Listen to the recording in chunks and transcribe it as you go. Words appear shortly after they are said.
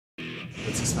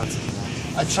It's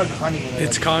expensive. I chugged honey.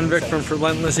 It's Convict from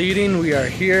Relentless Eating. We are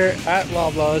here at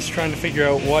Loblaws trying to figure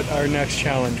out what our next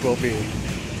challenge will be.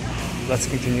 Let's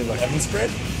continue looking. Lemon spread?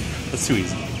 That's too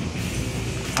easy.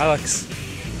 Alex.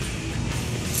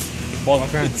 Well,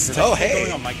 okay. It's hey.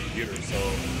 going on my computer, so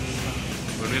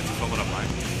would we have to film it on mine?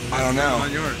 I don't know.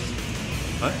 On yours.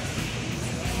 What?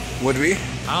 Would we?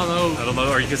 I don't know.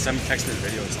 Or you could send me text me the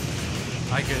video or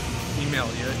something. I could email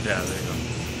you. Yeah, there you go.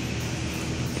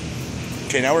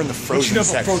 Okay, now we're in the frozen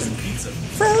section. Frozen pizza.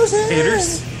 Frozen!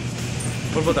 Haters.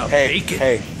 What about that bacon?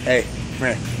 Hey, come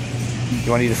here.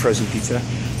 You want to eat a frozen pizza?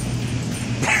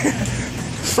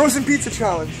 Frozen pizza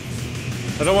challenge.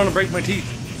 I don't want to break my teeth.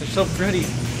 They're so pretty.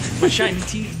 My shiny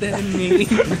teeth and me.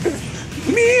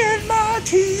 Me and my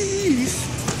teeth.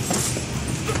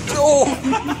 Oh!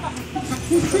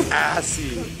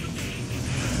 Assy.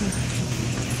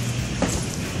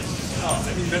 Oh,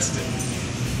 you missed it.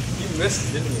 You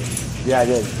missed it, didn't you? Yeah, I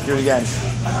did. Do it again.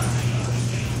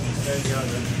 There you go.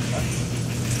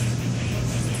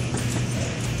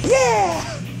 Yeah!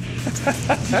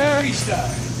 3-star.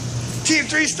 Team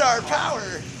 3-star power.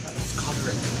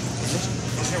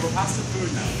 Okay, we're past the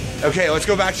food now. Okay, let's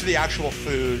go back to the actual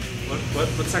food.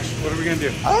 What section? What are we gonna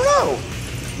do? I don't know.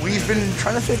 We've been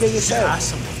trying to figure this out. Ask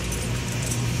someone.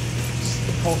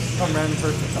 Some random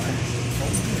person. I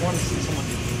want to see someone.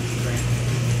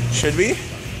 Should we?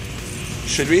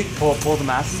 Should we? Pull the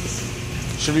masses?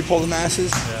 Should we pull the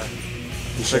masses? Yeah.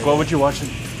 Like, what would you watch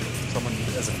someone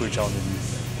as a food challenge?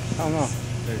 I don't know.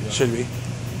 There you go. Should we?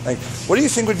 Like, what do you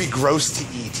think would be gross to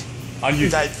eat? On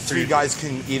YouTube. That 3 guys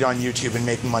can eat on YouTube and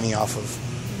make money off of.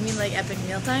 You mean like Epic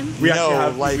Mealtime? We actually No,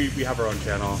 have like- we have our own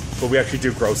channel, but we actually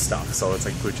do gross stuff. So it's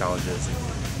like food challenges.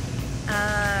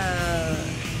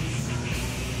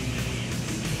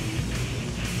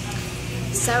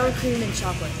 Sour cream and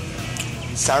chocolate.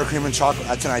 Sour cream and chocolate.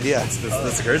 That's an idea.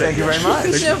 That's a great Thank you idea. very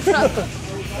much. No problem.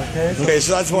 Okay,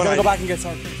 so that's one We're idea. gonna go back and get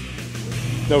sour cream.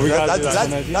 No, we gotta do that.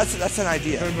 That's an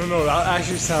idea. No, that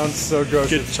actually sounds so gross.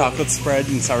 Get chocolate spread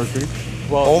and sour cream.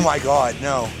 Well, Oh my God,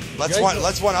 no. Let's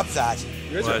guys one up that.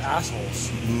 you guys What? are assholes.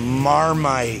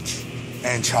 Marmite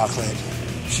and chocolate.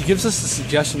 She gives us the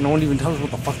suggestion, no one even tells us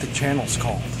what the fuck the channel's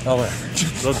called. Oh, there.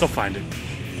 They'll find it.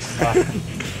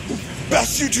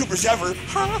 Best YouTubers ever.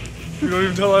 Huh? We don't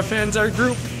even tell our fans our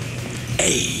group.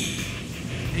 A.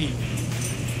 B.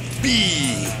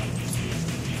 B.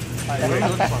 What are you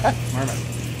looking for? Marmite.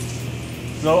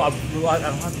 No, I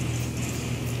don't have.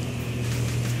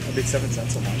 I made 7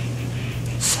 cents on mine.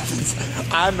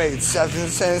 I made 7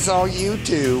 cents on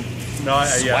YouTube. No, I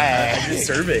Swag. did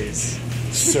surveys.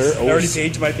 Sir, I already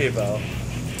paid my PayPal.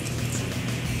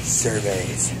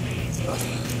 surveys.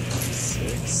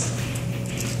 6.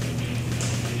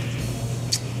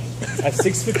 At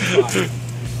 6:55.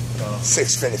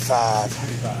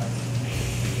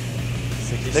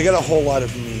 6.55. They got a whole lot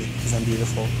of me because I'm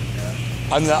beautiful. Yeah.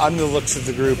 I'm the looks of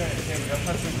the group. Okay, we gotta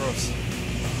touch some gross.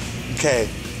 Okay,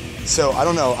 so I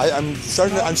don't know. I'm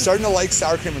starting to like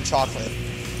sour cream and chocolate,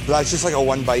 but that's just like a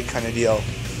 1 bite kind of deal.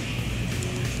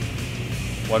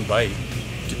 1 bite.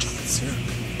 Get chocolate syrup.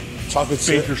 Chocolate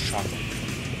syrup. Baker's chocolate.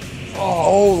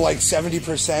 Oh, like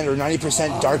 70% or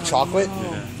 90% dark chocolate.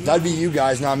 Yeah. That'd be you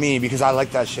guys, not me, because I like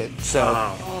that shit. So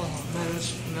Wow. Oh, man,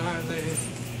 that's not the...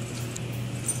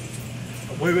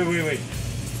 Wait.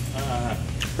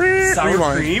 Sour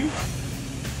Rewind. cream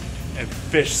and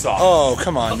fish sauce. Oh,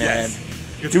 come on, man.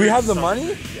 Yes. Do we have the Sauce.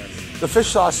 money? Yes. The fish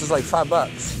sauce is like $5.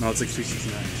 No, it's like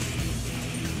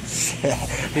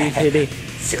 $3.69.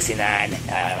 69.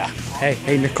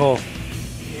 Hey, Nicole.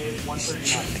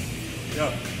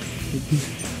 Yeah.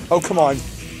 Oh, come on.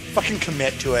 Fucking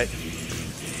commit to it.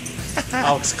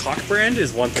 Alex, Cock brand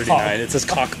is $1.39. It says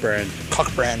Cock brand. Cock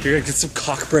brand. You're gonna get some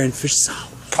Cock brand fish sauce.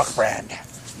 Cock brand.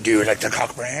 Do you like the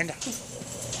cock brand?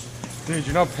 Dude,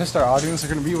 you know how pissed our audience are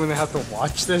gonna be when they have to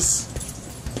watch this?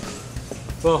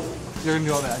 Well, you're gonna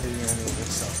do all the editing and any of this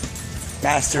stuff.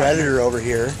 Master editor over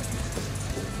here.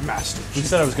 Master. Who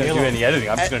said I was gonna do any editing?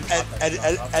 I'm just gonna chop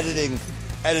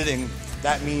Editing.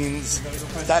 That means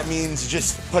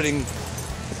just putting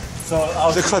So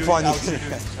I'll the clip on the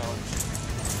internet.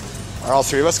 Are all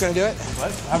 3 of us gonna do it?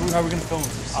 What? How are we gonna film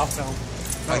this? I'll film.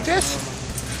 Like this?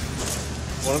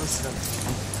 One of us.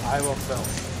 I will film.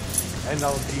 And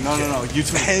I'll DJ. No. You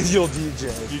two. And you'll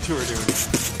DJ. You two are doing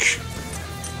it.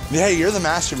 Hey, you're the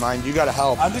mastermind. You gotta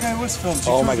help. I think I was filmed.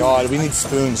 Oh my God, we need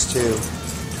spoons too.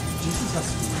 Jesus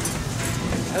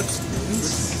has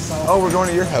spoons. Oh, we're going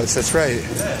to your house. That's right. I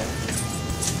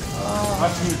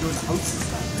thought you were doing the house this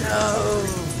time. No.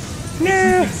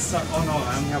 No. Oh no,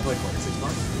 I only have like what, 6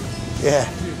 months? Yeah.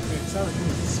 Sour cream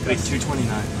is Like disgusting.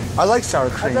 $2.29. I like sour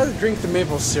I'd cream. rather drink the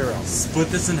maple syrup. Split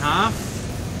this in half.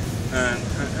 And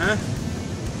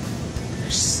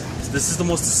this is the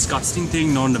most disgusting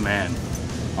thing known to man.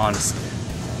 Honestly.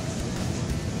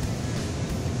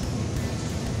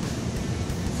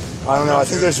 I don't know. I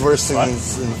think there's worse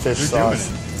things than fish You're sauce.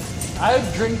 doing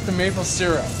I'd drink the maple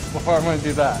syrup before I'm gonna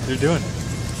do that. You're doing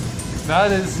it.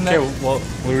 That is Okay, next. well,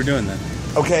 what are we doing then?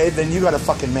 Okay, then you gotta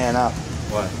fucking man up.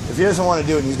 What? If he doesn't want to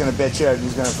do it and he's gonna bitch out and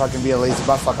he's gonna fucking be a lazy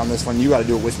buttfuck on this one, you gotta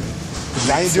do it with me. 'Cause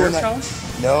now you're doing that.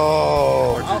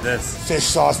 No. Or do this. Fish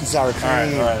sauce and sour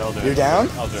cream. Alright, I'll do it. You're down?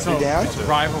 I'll do it. You down? It's a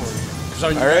rivalry. Because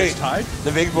are you All guys right. tied?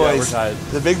 The big Yeah, boys. we're tied.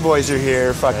 The big boys are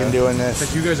here fucking doing Like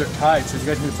this. you guys are tied, so you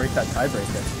guys need to break that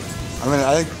tiebreaker.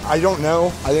 I don't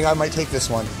know. I think I might take this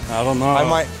one. I don't know. I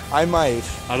might.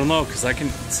 I don't know, because I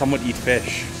can somewhat eat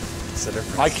fish. It's a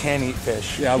difference. I can eat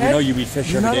fish. Yeah, we know you eat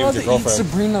fish every day with your girlfriend.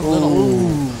 Sabrina Little.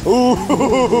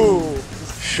 Ooh.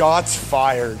 Shots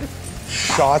fired.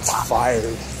 Shots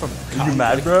fired. You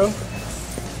mad, bro?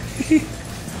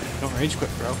 Don't rage quit,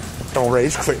 bro. Don't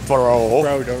rage quit, bro.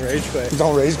 Bro, don't rage quit.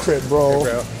 Don't rage quit, bro.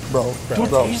 Hey, Bro.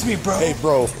 Don't tease me, bro. Hey,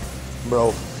 bro.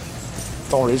 Bro.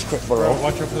 Don't rage quit, bro. Bro,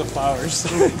 watch out for the flowers.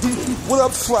 What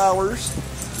up, flowers?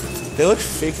 They look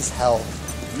fake as hell.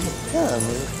 Yeah,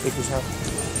 they look fake as hell.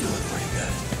 You look pretty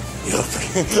good. You look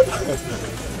pretty good.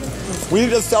 We need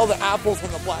to sell the apples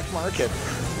on the black market.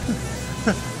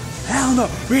 Hell no,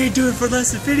 we ain't doing it for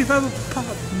less than 55 a pop.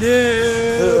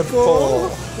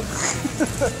 No.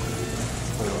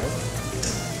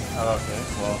 Oh, okay,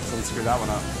 well, so let's screw that one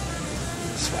up.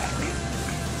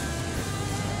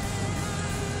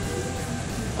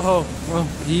 Oh, well,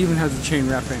 he even has the chain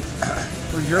wrapping.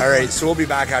 Alright, so we'll be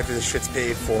back after the shit's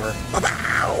paid for.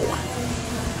 Bow.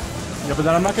 Yeah, but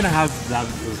then I'm not gonna have that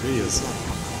those videos.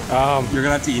 You're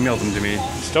gonna have to email them to me.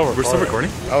 We're still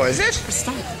recording? Oh, is it?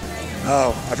 Stop.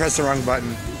 Oh, I pressed the wrong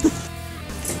button.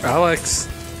 Alex.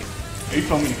 Are you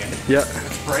filming again? Yeah.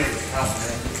 Bright as hell,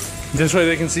 man. This way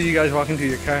they can see you guys walking to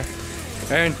your car.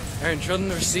 Aaron, show them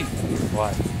the receipt.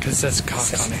 Why? Because it says cock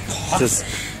on it. It says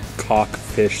cock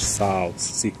fish sauce.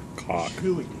 See, cock.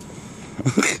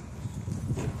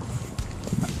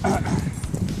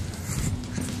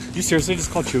 You seriously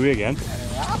just called Chewy again?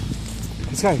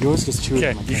 This guy yours just Chewy.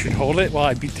 Okay, you should hold it while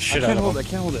I beat the shit out of him. I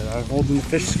can't hold it. I'm holding the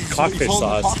fish, cockfish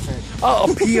sauce. Oh,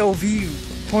 a POV,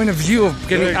 point of view of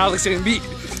getting Alex getting beat.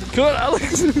 Come on,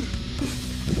 Alex.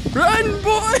 Run,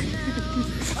 boy.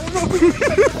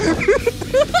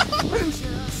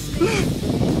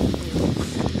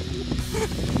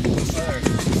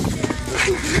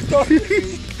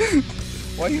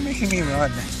 Why are you making me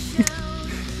run?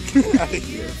 Get out of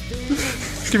here.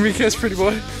 Give me a kiss, pretty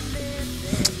boy.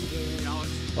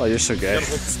 Oh, you're so gay.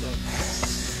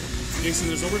 Jason,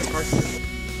 there's nowhere to park.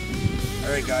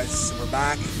 Alright, guys, so we're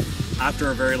back.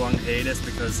 After a very long hiatus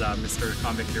because Mr.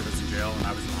 Convict here was in jail and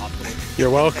I was in the hospital.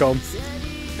 You're welcome.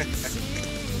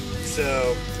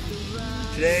 So,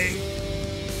 today,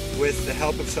 with the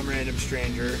help of some random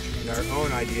stranger and our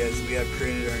own ideas, we have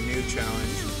created our new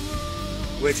challenge,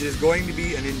 which is going to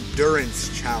be an endurance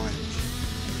challenge.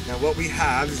 Now, what we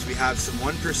have is we have some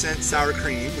 1% sour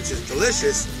cream, which is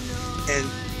delicious, and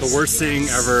The worst thing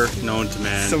ever known to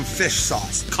man. some fish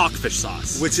sauce, cockfish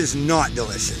sauce. which is not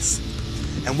delicious.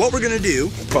 And what we're gonna do,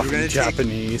 we're gonna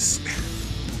Japanese.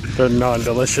 They're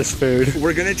non-delicious food.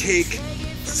 we're gonna take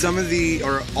some of the,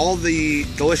 or all the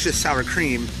delicious sour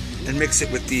cream and mix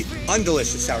it with the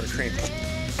undelicious sour cream.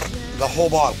 The whole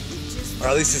bottle. Or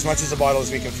at least as much as a bottle as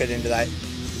we can fit into that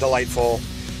delightful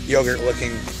yogurt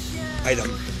looking item.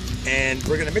 And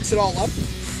we're gonna mix it all up,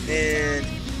 and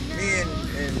me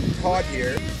and Todd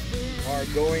here are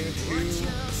going to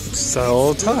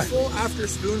So tight. spoonful after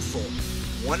spoonful,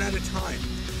 one at a time.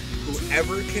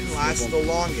 Whoever can last the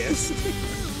longest,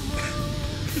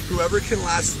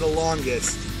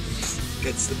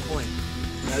 gets the point.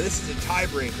 Now this is a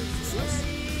tiebreaker for us.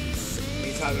 It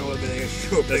means having a little bit of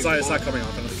extra. It's not coming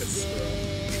off. I don't think it's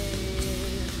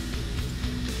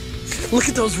Look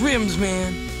at those rims,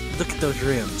 man. Look at those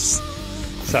rims.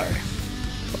 Sorry.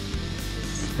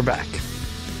 We're back.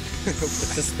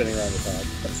 It's just spinning around the top.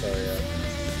 That's all, yeah.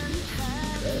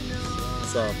 Okay.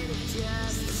 So.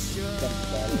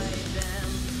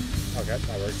 Okay,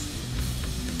 that works.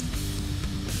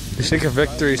 You take a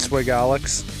victory swig,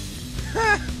 Alex. Nah,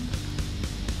 I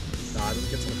didn't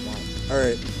get so much mom.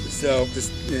 Alright, so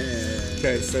just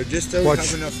okay, so just so we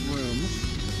have enough room,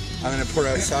 I'm gonna pour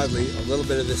out sadly a little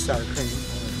bit of this sour cream.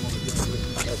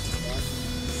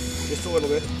 Just a little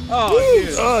bit. Oh,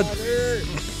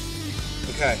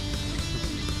 Okay.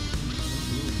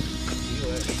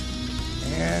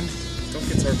 And Don't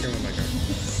get sour cream in my car.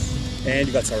 And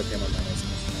you got sour cream on mayonnaise.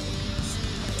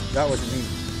 That wasn't me.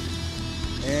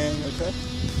 And okay.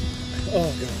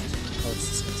 Oh god. Oh, it's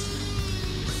disgusting.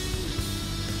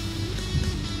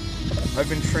 I've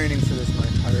been training for this my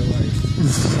entire life.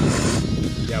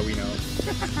 Yeah, we know.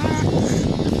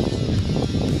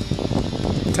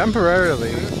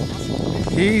 Temporarily,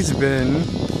 he's been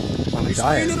on a diet.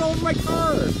 Sprayed it all over my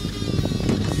car.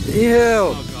 Ew.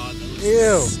 Oh god, that looks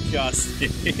Ew.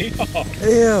 disgusting.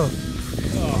 Ew.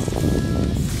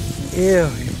 Ew.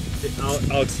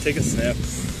 Alex, take a sniff.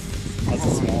 That's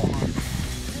small.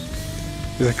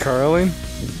 Is it curling?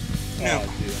 Oh,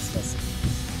 dude, that's disgusting.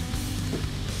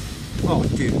 Oh,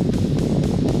 dude.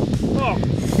 Oh.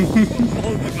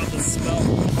 Oh my god, the smell.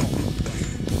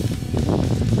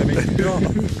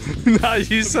 No,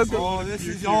 you said that. Oh, this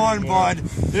is on, bud.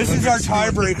 This is our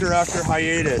tiebreaker after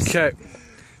hiatus. Okay.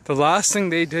 The last thing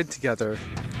they did together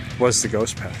was the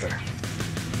ghost pepper.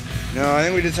 No, I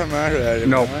think we did something after that.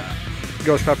 No.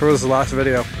 Ghost pepper was the last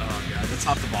video. Oh yeah, the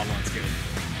top to bottom one's good.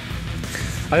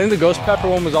 I think the ghost pepper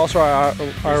one was also our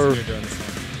You're doing this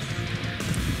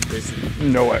one. Basically.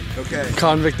 no way. Okay.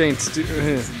 Convict ain't You're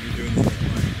doing this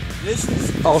one. This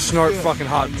is. I'll snort fucking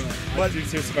hot. But dude,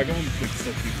 seriously, if I go home and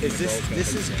still keep Is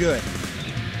this is good,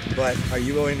 but are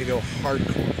you willing to go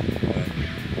hardcore?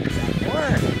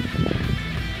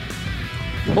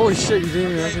 Holy shit, you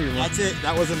didn't even answer your That's it.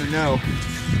 That wasn't a no.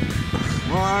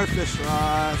 More fish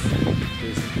sauce.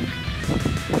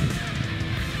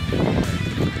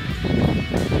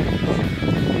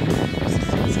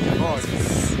 Oh, it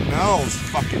smells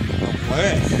fucking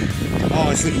delicious. Oh,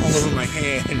 it's like all over my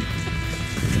hand.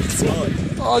 Smell it.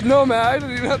 Oh no, man, I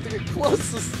don't even have to get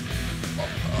close.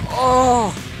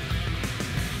 Oh,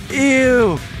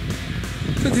 ew.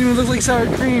 That doesn't even look like sour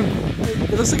cream.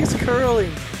 It looks like it's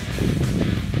curling.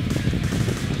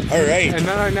 All right. And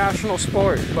not our national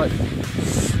sport, but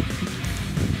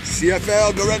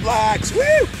CFL, go Red Blacks. Woo!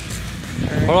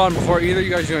 hold on, before either of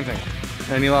you guys do anything.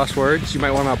 Any last words? You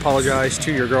might want to apologize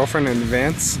to your girlfriend in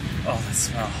advance. Oh, that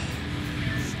smell.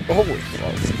 Holy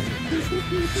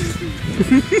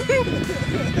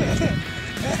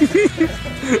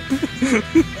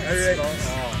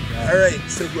All right,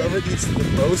 so whoever eats the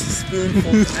most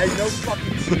spoonfuls, I no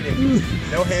fucking cheating.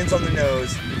 No hands on the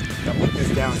nose. Don't put this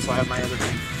down so I have my other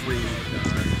thing free.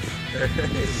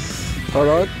 Hold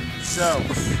on. So,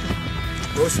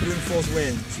 most spoonfuls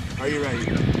wins. Are you ready?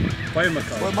 Play in my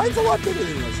car. Well, mine's a lot bigger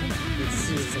than yours.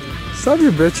 Stop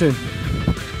your bitching.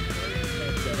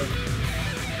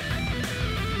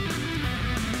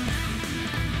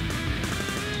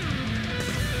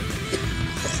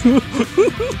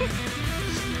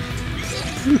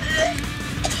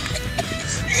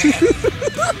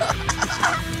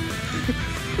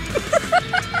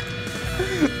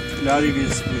 Now you need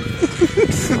a spoon.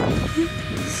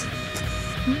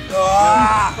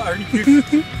 Ah! I already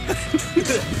puked.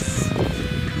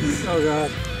 Oh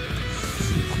god.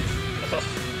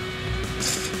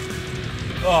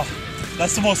 Oh,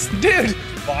 that's the most Dude!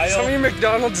 vile. How many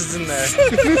McDonald's is in there?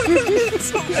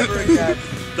 Ever again.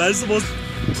 That is the most.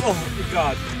 Oh my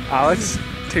god. Alex,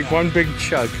 take one big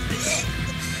chug.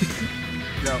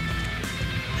 No.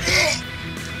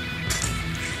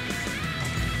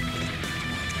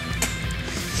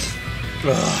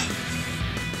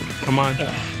 Come on.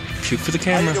 Puke for the I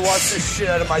camera. need to wash this shit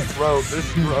out of my throat. This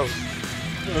is gross.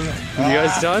 You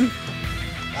guys done?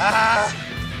 Ah!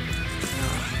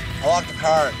 I locked the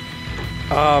car.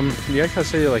 You guys gotta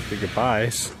say like the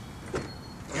goodbyes.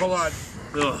 Hold on.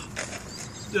 Ugh.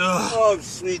 Ugh. Oh,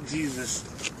 sweet Jesus.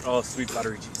 Oh, sweet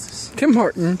buttery Jesus. Tim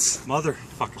Hortons.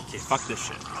 Motherfucker. Okay, fuck this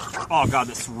shit. Oh god,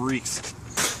 this reeks.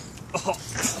 Oh.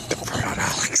 God,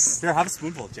 Alex. Here, have a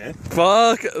spoonful, Jay.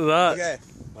 Fuck that. Okay.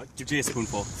 What? Give Jay a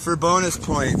spoonful. For bonus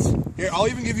points. Here, I'll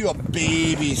even give you a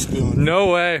baby spoon. No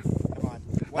way. Come on.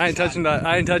 One I ain't shot. touching that.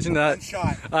 I ain't touching One that.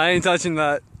 shot. I ain't touching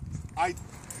that. I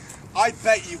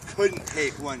bet you couldn't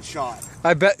take one shot.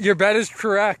 I bet your bet is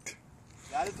correct.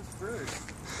 That is the first.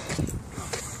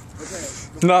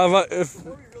 Okay. No, but if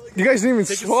you guys didn't even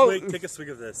swallow. Take a swig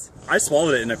of this. I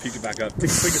swallowed it and I puked it back up. Take a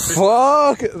swig of this.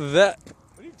 Fuck that.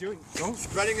 What are you doing? Don't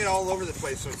spreading it all over the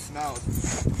place so it smells.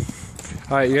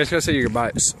 All right, you guys gotta say your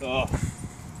goodbyes.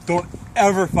 Don't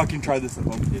ever fucking try this at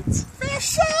home, kids. Fish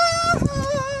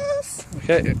sauce!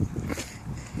 Okay.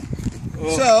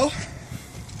 So,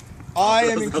 I am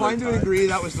That was inclined to another time. agree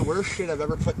that was the worst shit I've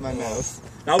ever put in my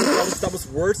mouth. That was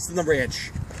worse than the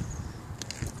ranch.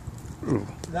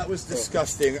 That was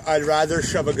disgusting. I'd rather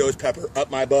shove a ghost pepper up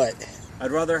my butt.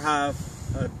 I'd rather have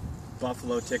a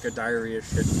buffalo take a diarrhea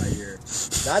shit in my ear.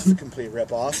 That's a complete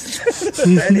ripoff.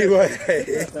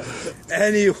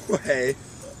 Anyway.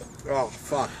 Oh,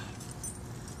 fuck.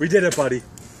 We did it, buddy.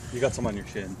 You got some on your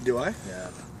chin. Do I? Yeah.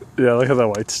 Yeah, look at that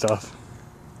white stuff.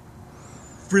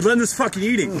 Relentless fucking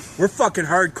eating. We're fucking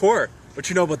hardcore. What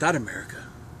you know about that, America?